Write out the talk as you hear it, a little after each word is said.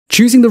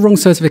Choosing the wrong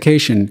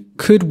certification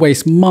could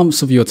waste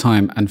months of your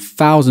time and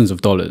thousands of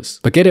dollars,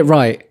 but get it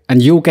right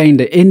and you'll gain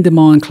the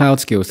in-demand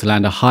cloud skills to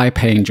land a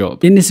high-paying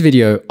job. In this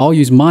video, I'll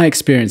use my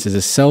experience as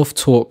a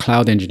self-taught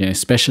cloud engineer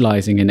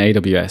specializing in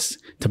AWS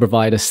to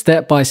provide a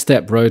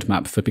step-by-step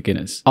roadmap for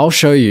beginners. I'll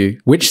show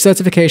you which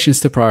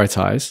certifications to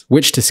prioritize,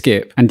 which to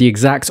skip, and the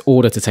exact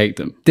order to take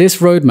them. This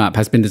roadmap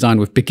has been designed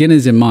with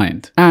beginners in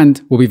mind and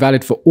will be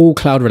valid for all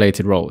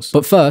cloud-related roles.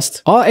 But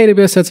first, are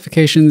AWS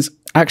certifications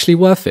actually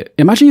worth it?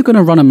 Imagine you're going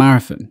to run a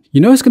marathon.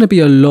 You know it's going to be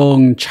a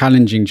long,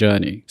 challenging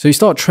journey. So you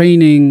start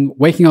training,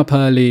 waking up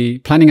early,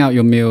 planning out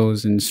your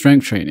meals and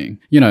strength training.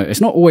 You know,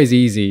 it's not always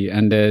easy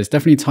and there's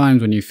definitely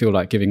times when you feel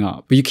like giving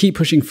up, but you keep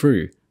pushing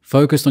through,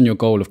 focused on your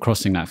goal of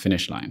crossing that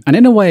finish line. And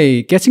in a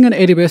way, getting an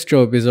AWS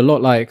job is a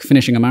lot like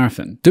finishing a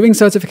marathon. Doing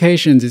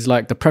certifications is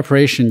like the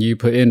preparation you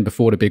put in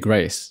before the big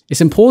race.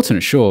 It's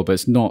important, sure, but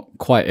it's not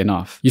quite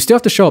enough. You still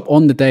have to show up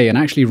on the day and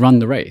actually run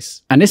the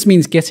race. And this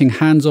means getting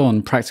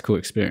hands-on practical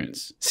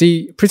experience.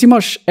 See, pretty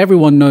much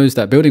everyone knows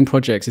that building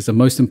projects is the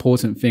most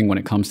important thing when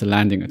it comes to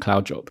landing a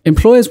cloud job.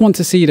 Employers want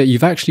to see that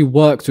you've actually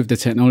worked with the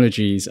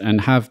technologies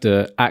and have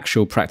the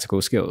actual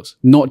practical skills,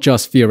 not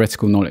just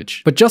theoretical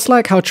knowledge. But just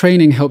like how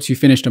training helps you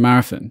finish the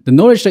marathon, the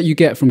knowledge that you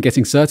get from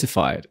getting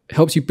certified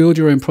helps you build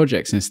your own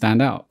projects and stand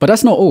out. But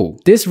that's not all.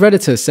 This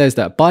Redditor says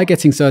that by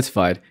getting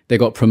certified, they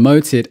got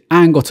promoted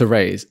and got a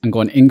raise and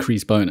got an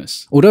increased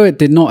bonus. Although it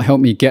did not help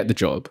me get the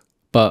job,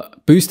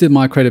 but boosted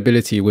my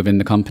credibility within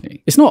the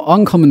company. It's not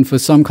uncommon for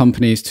some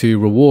companies to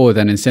reward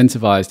and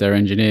incentivize their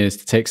engineers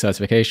to take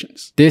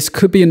certifications. This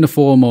could be in the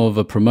form of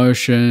a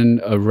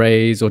promotion, a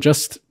raise, or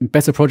just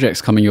better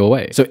projects coming your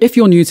way. So if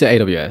you're new to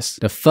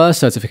AWS, the first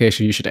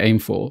certification you should aim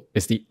for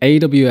is the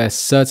AWS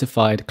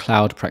Certified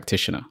Cloud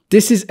Practitioner.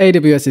 This is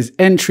AWS's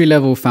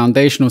entry-level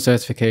foundational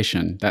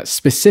certification that's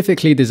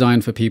specifically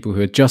designed for people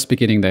who are just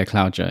beginning their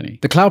cloud journey.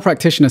 The Cloud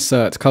Practitioner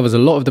cert covers a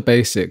lot of the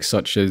basics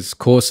such as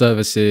core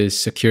services,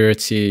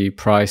 security,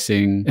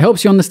 pricing. It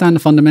helps you understand the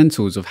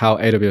fundamentals of how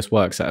AWS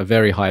works at a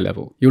very high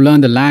level. You'll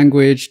learn the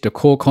language, the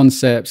core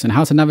concepts, and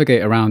how to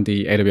navigate around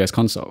the AWS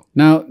console.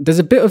 Now, there's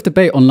a bit of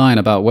debate online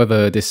about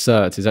whether this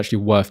cert is actually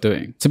worth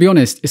doing. To be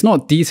honest, it's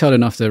not detailed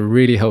enough to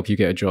really help you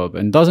get a job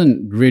and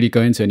doesn't really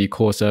go into any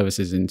core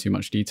services in too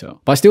much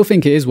detail. But I still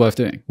think it is worth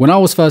doing. When I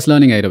was first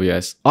learning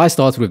AWS, I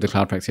started with the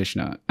Cloud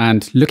Practitioner,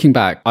 and looking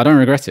back, I don't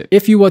regret it.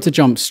 If you were to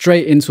jump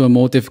straight into a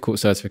more difficult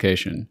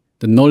certification,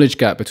 the knowledge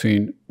gap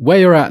between where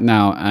you're at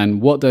now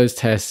and what those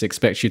tests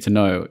expect you to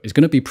know is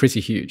going to be pretty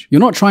huge.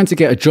 You're not trying to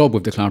get a job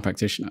with the Cloud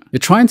Practitioner. You're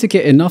trying to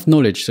get enough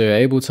knowledge so you're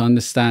able to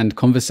understand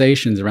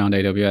conversations around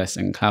AWS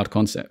and cloud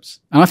concepts.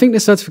 And I think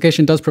this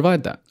certification does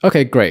provide that.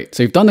 Okay, great.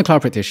 So you've done the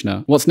Cloud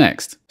Practitioner. What's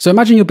next? So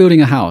imagine you're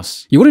building a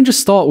house. You wouldn't just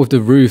start with the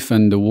roof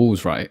and the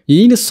walls, right? You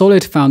need a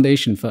solid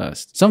foundation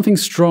first, something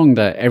strong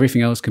that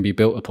everything else can be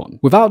built upon.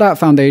 Without that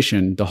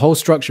foundation, the whole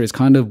structure is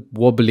kind of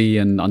wobbly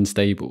and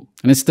unstable.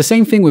 And it's the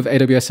same thing with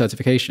AWS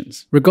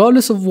certifications.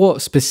 Regardless of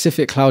what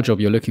specific cloud job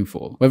you're looking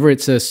for, whether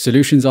it's a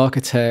solutions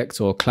architect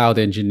or cloud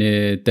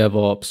engineer,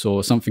 DevOps,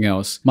 or something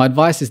else, my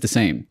advice is the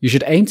same. You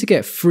should aim to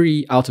get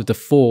 3 out of the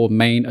 4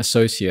 main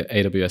associate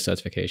AWS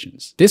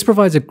certifications. This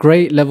provides a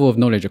great level of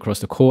knowledge across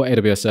the core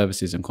AWS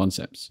services and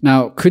concepts.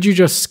 Now, could you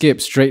just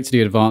skip straight to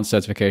the advanced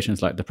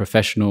certifications like the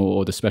professional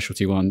or the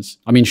specialty ones?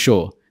 I mean,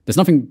 sure, there's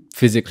nothing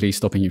physically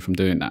stopping you from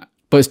doing that,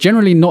 but it's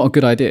generally not a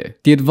good idea.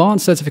 The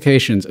advanced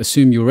certifications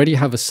assume you already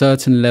have a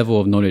certain level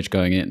of knowledge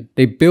going in.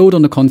 They build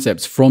on the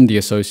concepts from the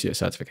associate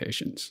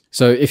certifications.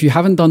 So if you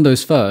haven't done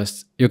those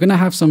first, you're going to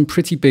have some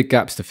pretty big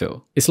gaps to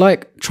fill. It's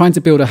like trying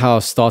to build a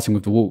house starting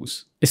with the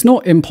walls. It's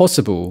not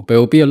impossible, but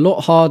it'll be a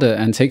lot harder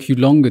and take you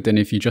longer than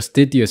if you just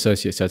did the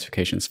associate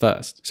certifications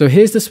first. So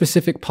here's the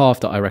specific path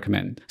that I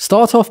recommend.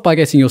 Start off by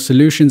getting your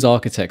solutions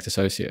architect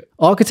associate.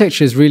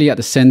 Architecture is really at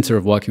the center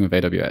of working with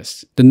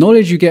AWS. The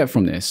knowledge you get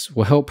from this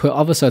will help put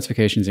other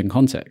certifications in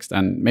context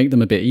and make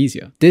them a bit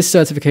easier. This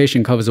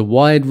certification covers a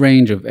wide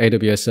range of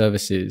AWS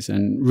services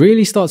and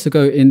really starts to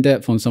go in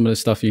depth on some of the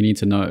stuff you need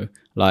to know,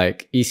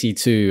 like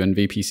EC2 and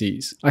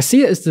VPCs. I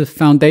see it as the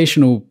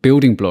foundational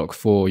building block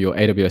for your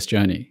AWS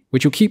journey,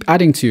 which you'll keep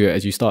adding to it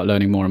as you start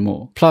learning more and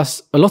more.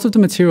 Plus, a lot of the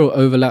material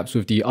overlaps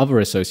with the other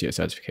associate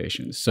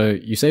certifications, so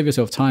you save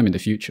yourself time in the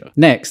future.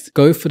 Next,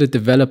 go for the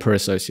developer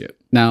associate.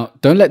 Now,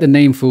 don't let the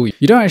name fool you.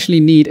 You don't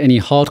actually need any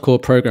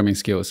hardcore programming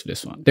skills for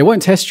this one. They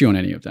won't test you on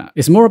any of that.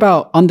 It's more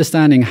about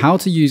understanding how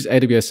to use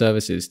AWS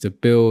services to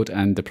build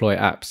and deploy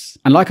apps.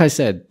 And like I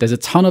said, there's a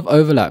ton of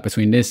overlap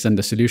between this and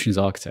the solutions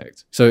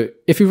architect. So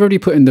if you've already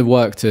put in the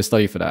work to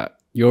study for that,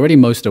 you're already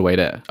most of the way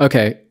there.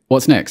 Okay,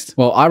 what's next?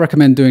 Well, I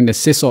recommend doing the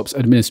SysOps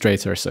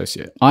Administrator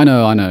Associate. I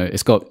know,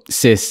 it's got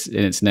sys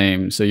in its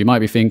name, so you might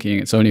be thinking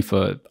it's only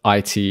for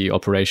IT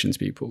operations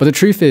people. But the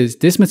truth is,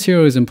 this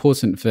material is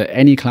important for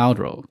any cloud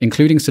role,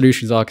 including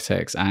solutions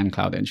architects and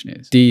cloud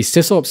engineers. The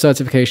SysOps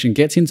certification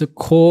gets into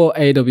core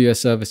AWS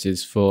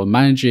services for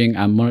managing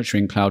and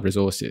monitoring cloud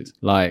resources,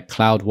 like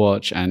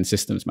CloudWatch and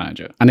Systems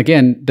Manager. And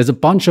again, there's a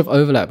bunch of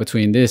overlap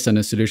between this and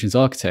a solutions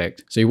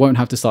architect, so you won't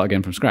have to start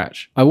again from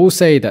scratch. I will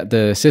say that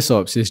the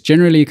SysOps is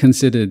generally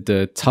considered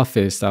considered the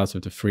toughest out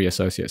of the 3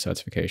 associate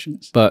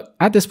certifications. But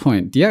at this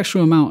point, the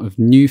actual amount of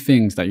new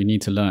things that you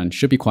need to learn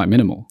should be quite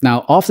minimal.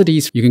 Now, after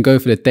these, you can go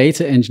for the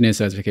data engineer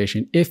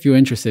certification if you're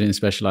interested in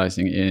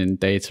specializing in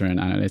data and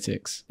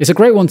analytics. It's a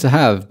great one to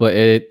have, but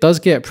it does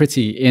get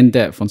pretty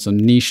in-depth on some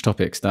niche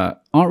topics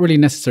that aren't really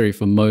necessary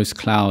for most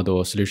cloud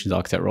or solutions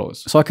architect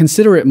roles. So I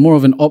consider it more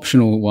of an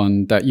optional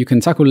one that you can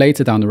tackle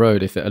later down the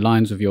road if it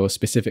aligns with your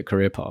specific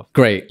career path.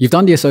 Great, you've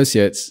done the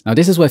associates. Now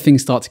this is where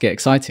things start to get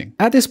exciting.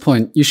 At this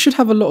point, you should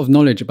have a lot of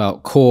knowledge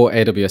about core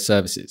AWS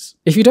services.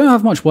 If you don't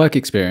have much work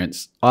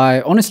experience,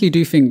 I honestly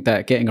do think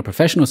that getting a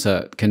professional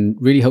cert can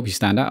really help you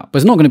stand out, but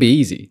it's not going to be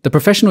easy. The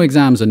professional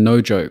exams are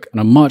no joke and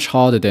are much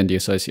harder than the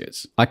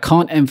associates. I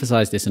can't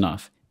emphasize this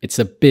enough. It's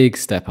a big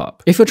step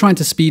up. If you're trying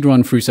to speed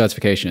run through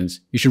certifications,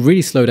 you should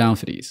really slow down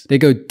for these. They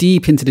go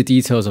deep into the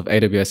details of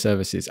AWS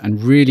services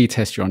and really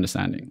test your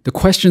understanding. The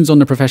questions on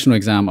the professional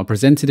exam are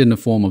presented in the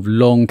form of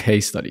long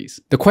case studies.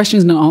 The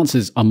questions and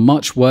answers are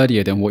much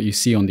wordier than what you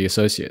see on the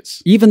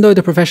associates. Even though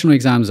the professional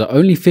exams are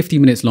only 50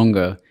 minutes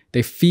longer,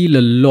 they feel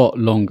a lot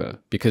longer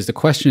because the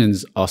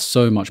questions are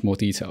so much more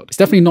detailed. It's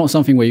definitely not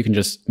something where you can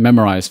just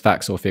memorize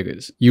facts or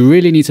figures. You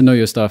really need to know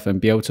your stuff and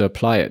be able to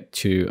apply it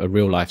to a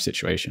real life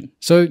situation.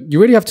 So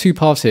you really have 2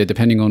 paths here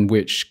depending on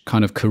which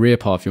kind of career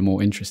path you're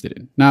more interested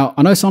in. Now,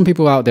 I know some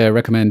people out there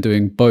recommend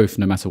doing both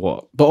no matter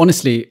what, but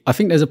honestly, I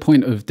think there's a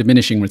point of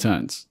diminishing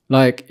returns.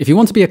 Like, if you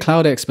want to be a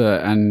cloud expert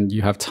and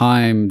you have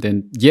time,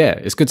 then yeah,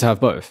 it's good to have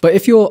both. But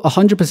if you're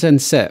 100%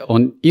 set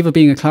on either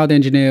being a cloud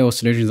engineer or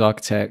solutions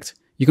architect,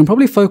 you can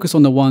probably focus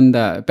on the one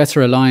that better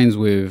aligns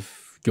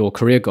with your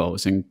career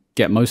goals and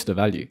get most of the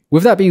value.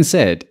 With that being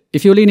said,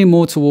 if you're leaning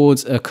more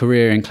towards a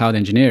career in cloud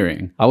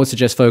engineering, I would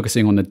suggest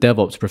focusing on the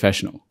DevOps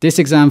professional. This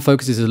exam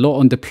focuses a lot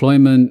on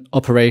deployment,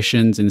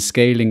 operations, and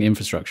scaling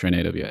infrastructure in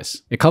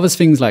AWS. It covers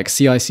things like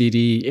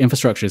CI/CD,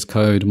 infrastructure as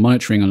code,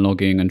 monitoring and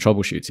logging, and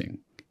troubleshooting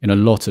in a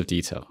lot of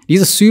detail.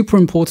 These are super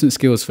important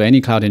skills for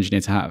any cloud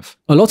engineer to have.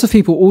 A lot of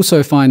people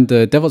also find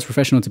the DevOps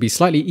professional to be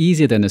slightly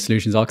easier than the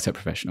solutions architect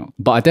professional,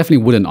 but I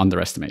definitely wouldn't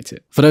underestimate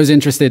it. For those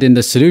interested in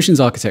the solutions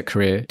architect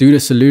career, do the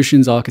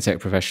solutions architect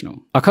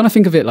professional. I kind of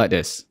think of it like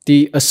this.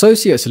 The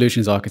associate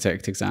solutions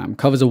architect exam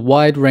covers a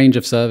wide range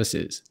of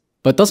services,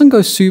 but doesn't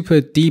go super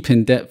deep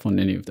in depth on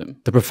any of them.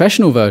 The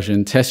professional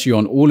version tests you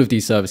on all of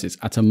these services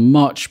at a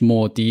much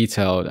more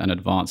detailed and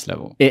advanced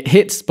level. It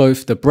hits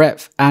both the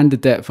breadth and the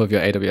depth of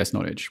your AWS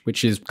knowledge,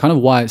 which is kind of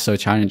why it's so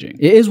challenging.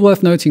 It is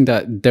worth noting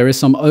that there is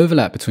some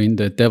overlap between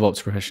the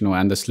DevOps professional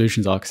and the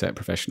solutions architect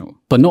professional,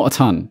 but not a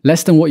ton,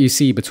 less than what you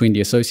see between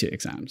the associate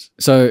exams.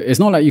 So it's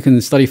not like you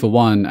can study for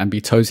one and be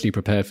totally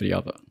prepared for the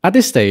other. At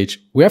this stage,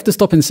 we have to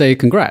stop and say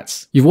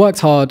congrats. You've worked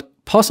hard,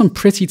 passed some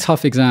pretty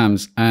tough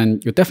exams,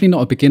 and you're definitely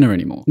not a beginner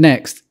anymore.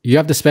 Next, you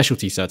have the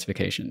specialty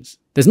certifications.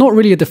 There's not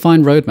really a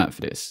defined roadmap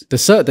for this. The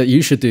cert that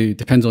you should do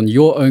depends on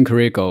your own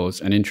career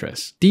goals and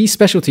interests. These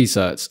specialty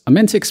certs are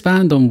meant to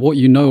expand on what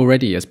you know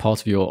already as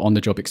part of your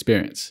on-the-job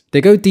experience.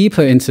 They go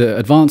deeper into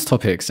advanced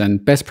topics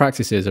and best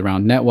practices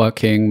around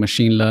networking,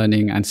 machine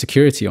learning, and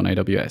security on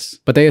AWS.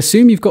 But they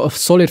assume you've got a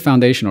solid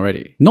foundation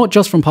already, not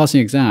just from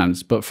passing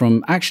exams, but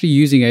from actually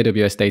using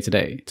AWS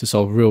day-to-day to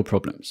solve real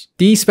problems.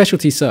 These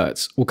specialty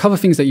certs will cover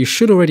things that you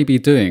should already be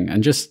doing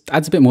and just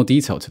adds a bit more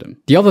detail to them.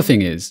 The other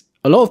thing is,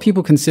 a lot of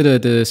people consider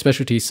the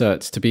specialty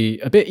certs to be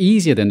a bit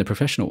easier than the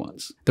professional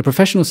ones. The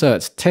professional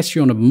certs test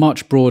you on a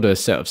much broader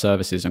set of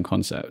services and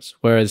concepts,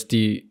 whereas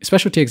the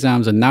specialty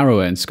exams are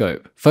narrower in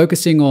scope,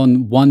 focusing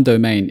on one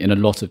domain in a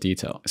lot of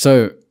detail.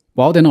 So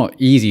while they're not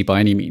easy by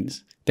any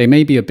means, they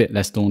may be a bit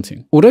less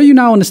daunting. Although you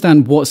now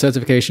understand what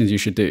certifications you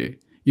should do,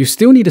 you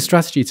still need a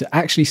strategy to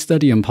actually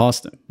study and pass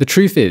them. The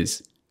truth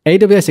is,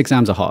 AWS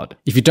exams are hard.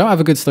 If you don't have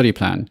a good study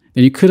plan,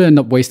 then you could end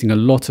up wasting a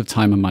lot of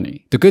time and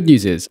money. The good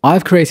news is,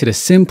 I've created a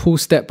simple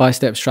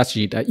step-by-step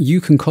strategy that you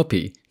can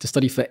copy to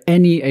study for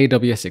any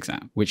AWS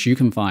exam, which you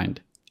can find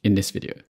in this video.